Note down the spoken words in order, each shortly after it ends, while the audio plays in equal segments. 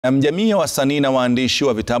Jamii ya wasanii na waandishi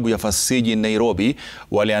wa vitabu ya fasihi jijini Nairobi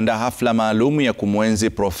waliandaa hafla maalum ya kumuenzi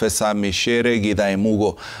Profesa Micere Githae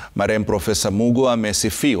Mugo. Marehemu Profesa Mugo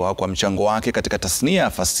amesifiwa kwa mchango wake katika tasnia ya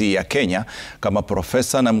fasihi ya Kenya kama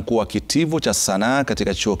profesa na mkuu wa kitivo cha Sanaa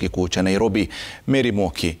katika chuo kikuu cha Nairobi. Marehemu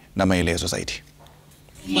Profesa na maelezo zaidi.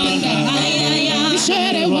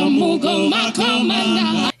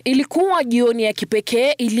 Ilikuwa jioni ya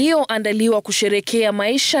kipekee iliyoandaliwa kusherekea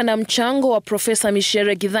maisha na mchango wa Profesa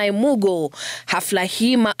Micere Githae Mugo. Hafla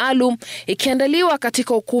hii maalum ikiandaliwa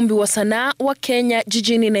katika ukumbi wa Sanaa wa Kenya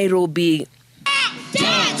jijini Nairobi.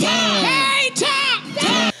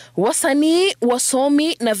 Wasanii,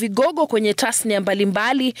 wasomi na vigogo kwenye tasnia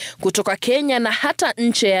mbalimbali kutoka Kenya na hata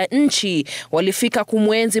nje ya nchi walifika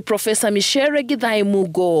kumuenzi Profesa Micere Githae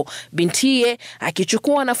Mugo. Bintiye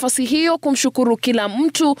akichukua nafasi hiyo kumshukuru kila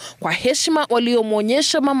mtu kwa heshima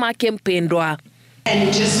waliomwonyesha mamake mpendwa.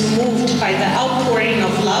 And just moved by the outpouring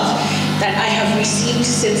of love that I have received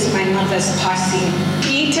since my mother's passing.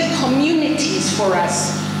 Created communities for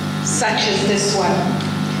us, such as this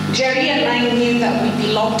one. Jerry and I knew that we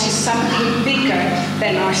belonged to something bigger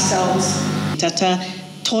than ourselves. Tata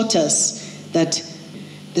taught us that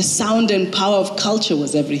the sound and power of culture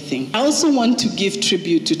was everything. I also want to give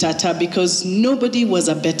tribute to Tata because nobody was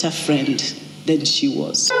a better friend than she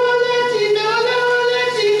was.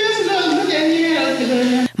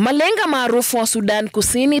 Malenga maarufu wa Sudan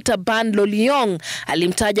Kusini Taban Loliong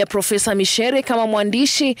alimtaja Profesa Micere kama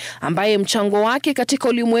mwandishi ambaye mchango wake katika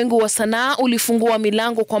ulimwengu wa sanaa ulifungua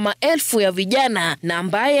milango kwa maelfu ya vijana na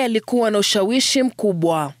ambaye alikuwa na ushawishi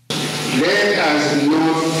mkubwa. Let us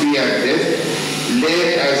not fear death.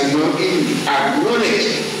 Let us not acknowledge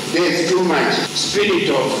there's too much spirit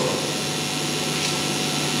of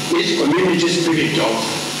this community spirit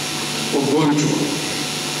of Ubuntu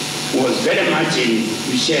was very much in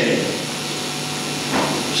Micere.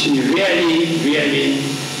 She really,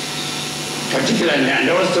 particularly and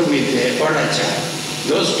also with the orature,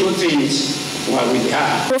 those two things were with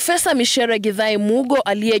her. Profesa Micere Githae Mugo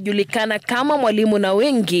aliyejulikana kama mwalimu na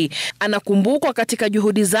wengi anakumbukwa katika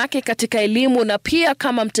juhudi zake katika elimu na pia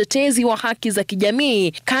kama mtetezi wa haki za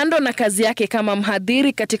kijamii. Kando na kazi yake kama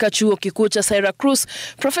mhadhiri katika chuo kikuu cha Syracuse,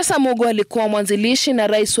 Profesa Mugo alikuwa mwanzilishi na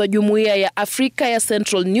rais wa Jumuiya ya Afrika ya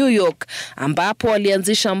Central New York, ambapo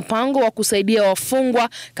alianzisha mpango wa kusaidia wafungwa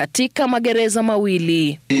katika magereza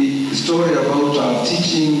mawili. The story about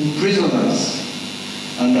teaching prisoners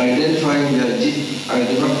and identifying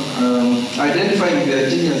their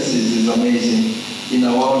geniuses is amazing in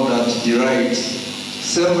a world that derides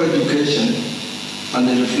self-education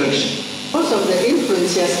and reflection. Most of the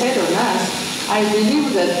influence he has had on us, I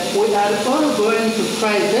believe that we are all going to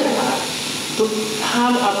try very hard to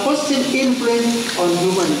have a positive influence on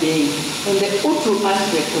human beings in the Utu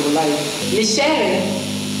aspect of life. Micere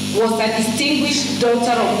was a distinguished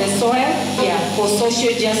daughter of the soil for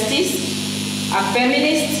social justice, a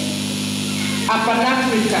feminist, a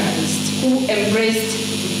Pan-Africanist who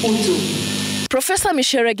embraced Utu. Profesa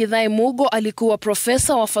Micere Githae Mugo alikuwa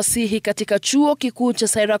profesa wa fasihi katika chuo kikuu cha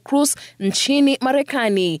Syracuse nchini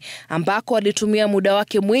Marekani, ambako alitumia muda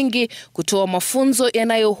wake mwingi kutoa mafunzo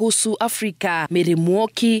yanayohusu Afrika. Marehemu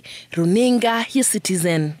Profesa, runinga ya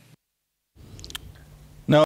Citizen.